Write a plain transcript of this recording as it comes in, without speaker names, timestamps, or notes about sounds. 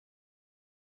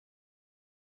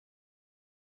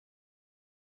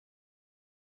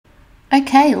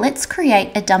Okay, let's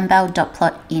create a dumbbell dot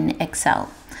plot in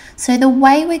Excel. So the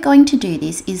way we're going to do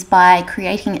this is by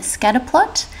creating a scatter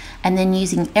plot and then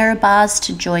using error bars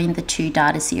to join the two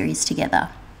data series together.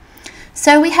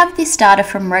 So we have this data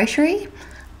from Rotary.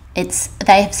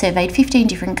 They have surveyed 15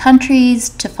 different countries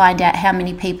to find out how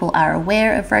many people are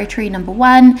aware of Rotary, number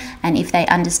one, and if they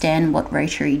understand what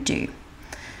Rotary do.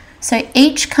 So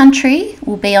each country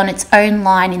will be on its own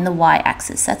line in the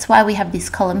y-axis. That's why we have this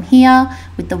column here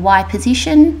with the y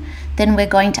position. Then we're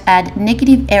going to add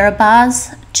negative error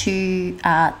bars to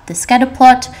the scatter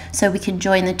plot so we can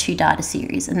join the two data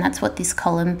series, and that's what this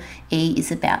column E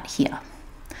is about here.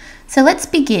 So let's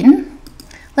begin.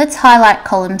 Let's highlight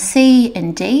column C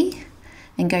and D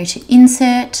and go to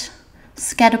Insert,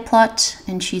 Scatter Plot,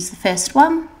 and choose the first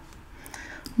one.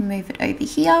 Move it over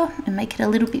here and make it a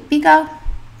little bit bigger.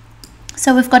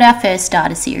 So we've got our first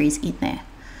data series in there.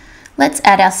 Let's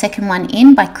add our second one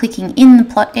in by clicking in the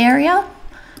plot area,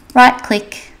 right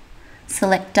click,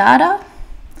 select data.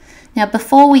 Now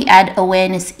before we add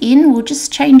awareness in, we'll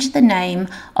just change the name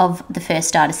of the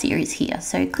first data series here.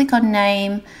 So click on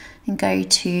name and go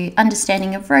to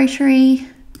understanding of Rotary,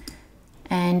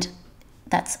 and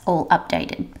that's all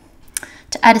updated.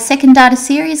 To add a second data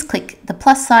series, click the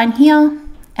plus sign here.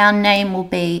 Our name will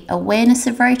be awareness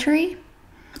of Rotary.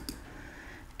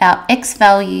 Our X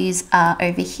values are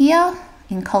over here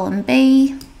in column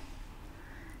B,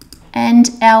 and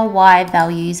our Y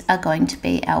values are going to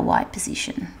be our Y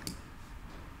position.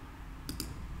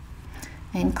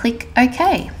 And click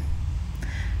OK.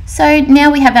 So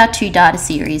now we have our two data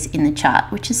series in the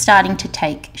chart, which is starting to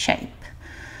take shape.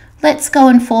 Let's go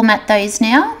and format those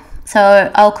now.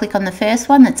 So I'll click on the first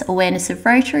one, that's awareness of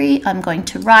Rotary. I'm going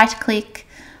to right click,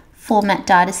 format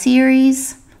data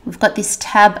series. We've got this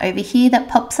tab over here that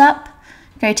pops up.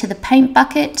 Go to the paint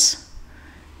bucket,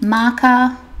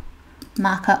 marker,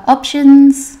 marker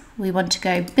options. We want to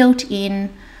go built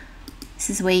in.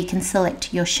 This is where you can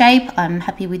select your shape. I'm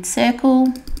happy with circle,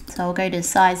 so I'll go to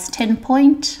size 10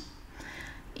 point.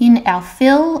 In our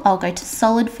fill, I'll go to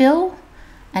solid fill,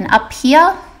 and up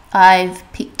here I've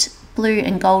picked blue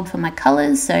and gold for my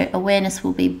colors, so awareness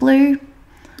will be blue.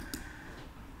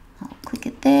 I'll click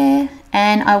it there,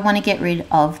 and I want to get rid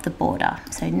of the border,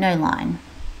 so no line.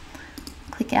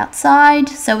 Click outside.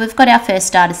 So we've got our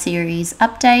first data series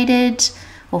updated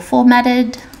or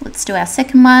formatted. Let's do our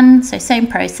second one. So same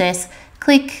process,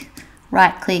 click,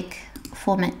 right click,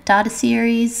 format data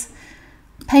series,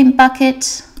 paint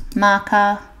bucket,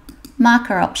 marker,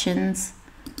 marker options,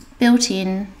 built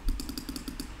in,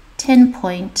 10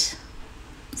 point,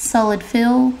 solid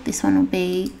fill. This one will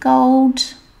be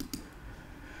gold,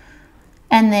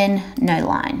 and then no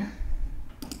line.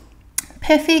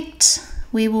 Perfect.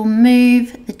 We will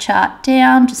move the chart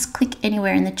down, just click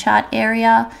anywhere in the chart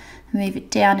area, move it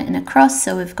down and across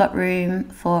so we've got room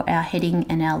for our heading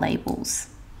and our labels.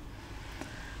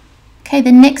 Okay,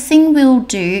 the next thing we'll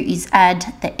do is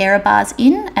add the error bars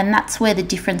in, and that's where the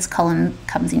difference column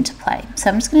comes into play. So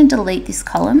I'm just going to delete this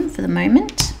column for the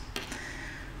moment.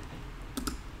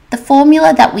 The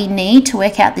formula that we need to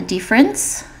work out the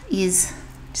difference is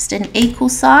just an equal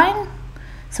sign.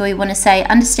 So we want to say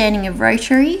understanding of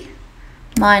Rotary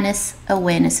minus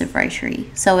awareness of Rotary.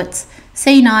 So it's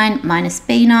C9 minus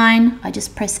B9. I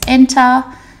just press enter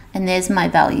and there's my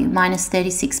value, minus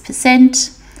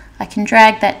 36%. I can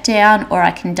drag that down, or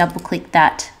I can double click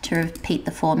that to repeat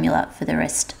the formula for the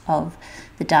rest of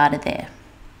the data there.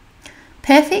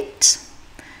 Perfect.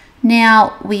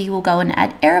 Now we will go and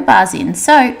add error bars in.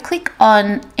 So click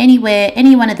on anywhere,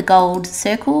 any one of the gold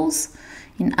circles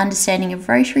in understanding of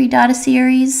Rotary data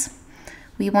series.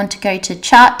 We want to go to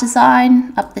chart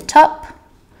design up the top,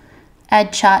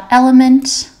 add chart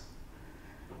element,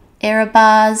 error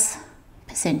bars,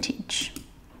 percentage.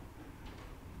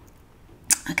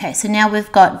 Okay, so now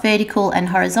we've got vertical and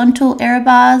horizontal error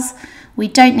bars. We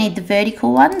don't need the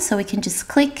vertical one, so we can just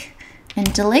click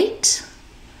and delete.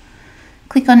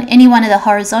 Click on any one of the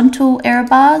horizontal error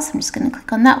bars. I'm just going to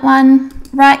click on that one,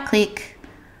 right click,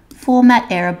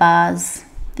 format error bars.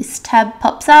 This tab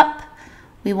pops up.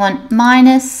 We want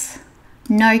minus,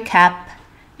 no cap,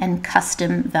 and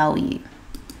custom value.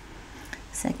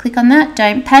 So click on that,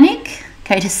 don't panic,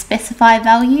 go to specify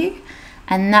value,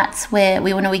 and that's where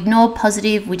we want to ignore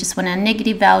positive, we just want our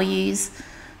negative values.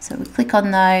 So we click on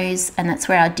those, and that's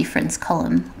where our difference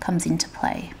column comes into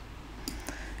play.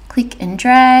 Click and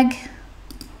drag,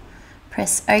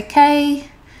 press OK,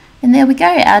 and there we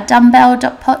go, our dumbbell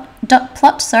dot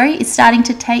plot is starting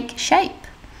to take shape.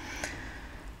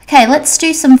 Okay, let's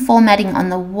do some formatting on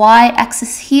the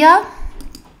y-axis here.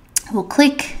 We'll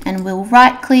click and we'll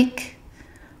right click,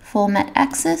 format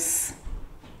axis.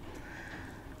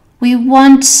 We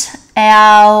want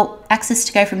our axis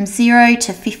to go from 0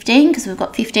 to 15 because we've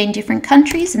got 15 different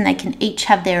countries and they can each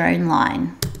have their own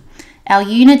line. Our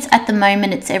units at the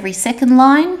moment, it's every second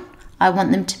line. I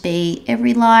want them to be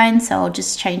every line, so I'll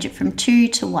just change it from 2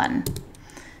 to 1.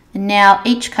 And now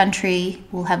each country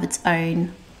will have its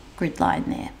own grid line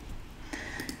there.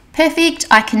 Perfect.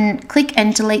 I can click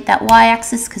and delete that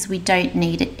y-axis because we don't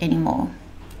need it anymore.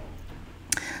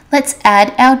 Let's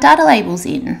add our data labels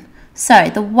in. So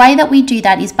the way that we do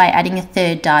that is by adding a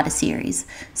third data series.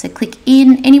 So click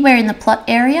in anywhere in the plot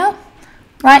area,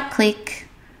 right click,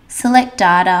 select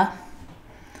data.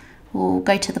 We'll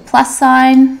go to the plus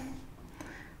sign,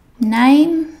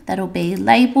 name, that'll be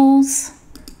labels,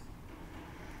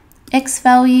 X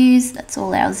values, that's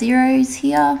all our zeros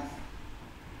here,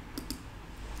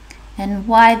 and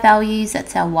Y values,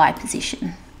 that's our Y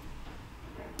position.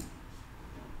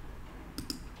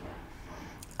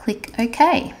 Click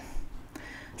OK.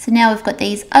 So now we've got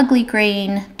these ugly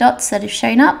green dots that have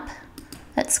shown up.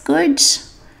 That's good.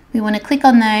 We want to click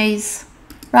on those,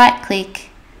 right click,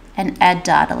 and add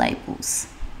data labels.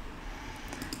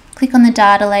 Click on the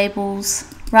data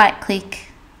labels, right click,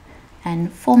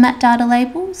 and format data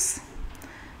labels.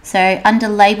 So under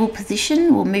label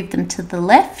position, we'll move them to the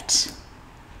left.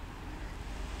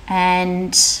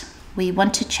 And we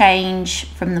want to change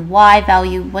from the Y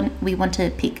value, we want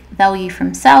to pick value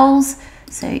from cells.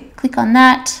 So click on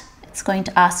that. It's going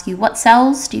to ask you what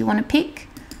cells do you want to pick.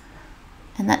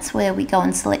 And that's where we go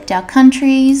and select our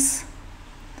countries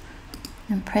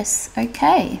and press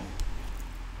OK.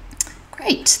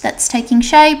 Great, that's taking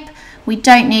shape. We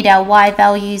don't need our Y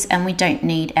values and we don't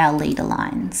need our leader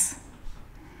lines.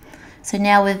 So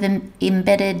now we've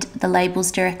embedded the labels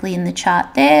directly in the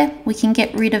chart there. We can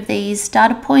get rid of these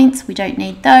data points. We don't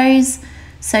need those.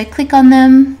 So click on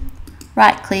them,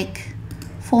 right click,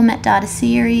 format data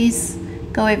series,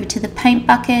 go over to the paint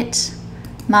bucket,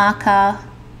 marker,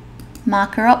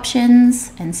 marker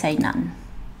options, and say none.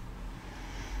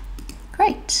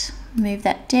 Great, move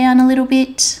that down a little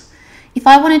bit. If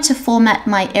I wanted to format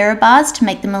my error bars to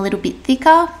make them a little bit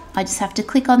thicker, I just have to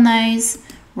click on those,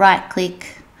 right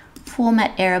click,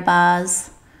 format error bars,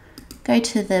 go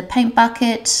to the paint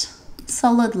bucket,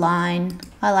 solid line.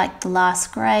 I like the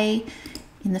last grey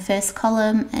in the first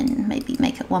column and maybe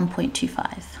make it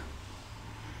 1.25.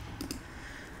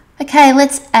 Okay,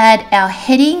 let's add our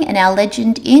heading and our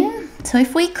legend in. So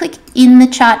if we click in the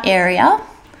chart area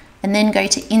and then go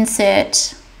to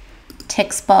insert,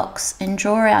 text box, and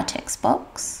draw our text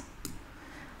box,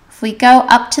 if we go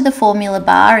up to the formula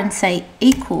bar and say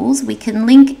equals, we can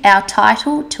link our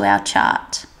title to our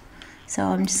chart. So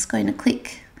I'm just going to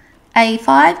click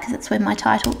A5 because that's where my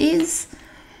title is.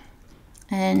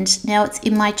 And now it's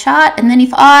in my chart. And then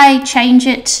if I change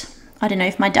it, I don't know,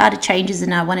 if my data changes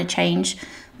and I want to change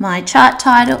my chart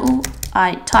title,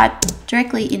 I type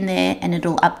directly in there and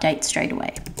it'll update straight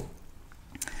away.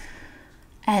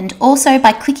 And also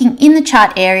by clicking in the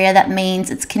chart area, that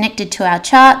means it's connected to our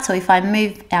chart. So if I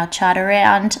move our chart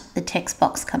around, the text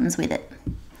box comes with it.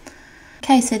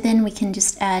 Okay, so then we can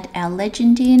just add our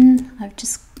legend in. I've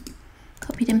just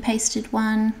copied and pasted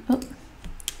one. Oh.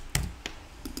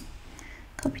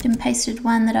 Copied and pasted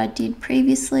one that I did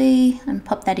previously and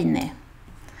pop that in there.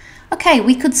 Okay,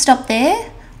 we could stop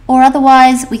there, or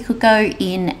otherwise we could go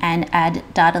in and add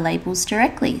data labels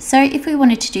directly. So if we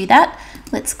wanted to do that,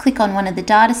 let's click on one of the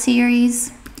data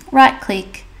series, right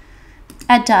click,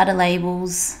 add data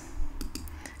labels,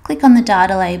 click on the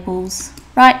data labels,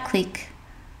 right click,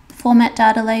 format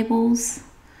data labels.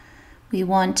 We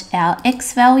want our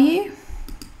X value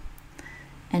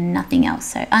and nothing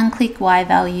else. So unclick Y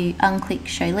value, unclick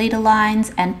show leader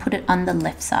lines, and put it on the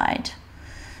left side.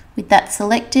 With that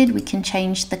selected, we can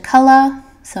change the color.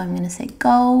 So I'm going to say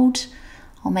gold.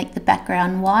 I'll make the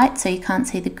background white so you can't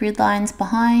see the grid lines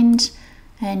behind,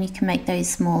 and you can make those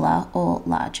smaller or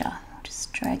larger. I'll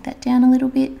just drag that down a little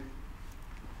bit.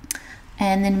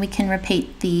 And then we can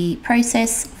repeat the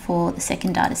process for the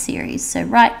second data series. So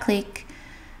right click,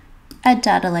 add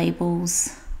data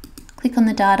labels, click on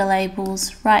the data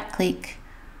labels, right click,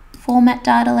 format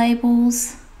data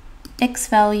labels, X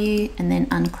value, and then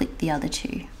unclick the other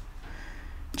two.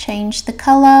 Change the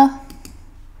color,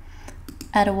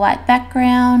 add a white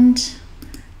background,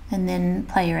 and then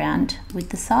play around with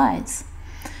the size.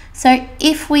 So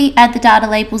if we add the data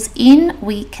labels in,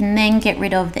 we can then get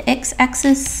rid of the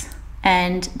X-axis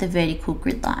and the vertical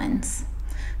grid lines.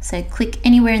 So click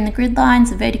anywhere in the grid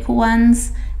lines, the vertical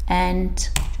ones, and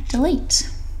delete.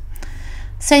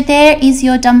 So there is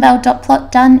your dumbbell dot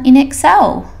plot done in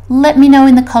Excel. Let me know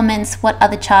in the comments what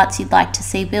other charts you'd like to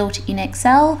see built in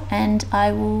Excel, and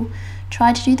I will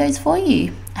try to do those for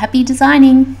you. Happy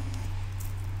designing!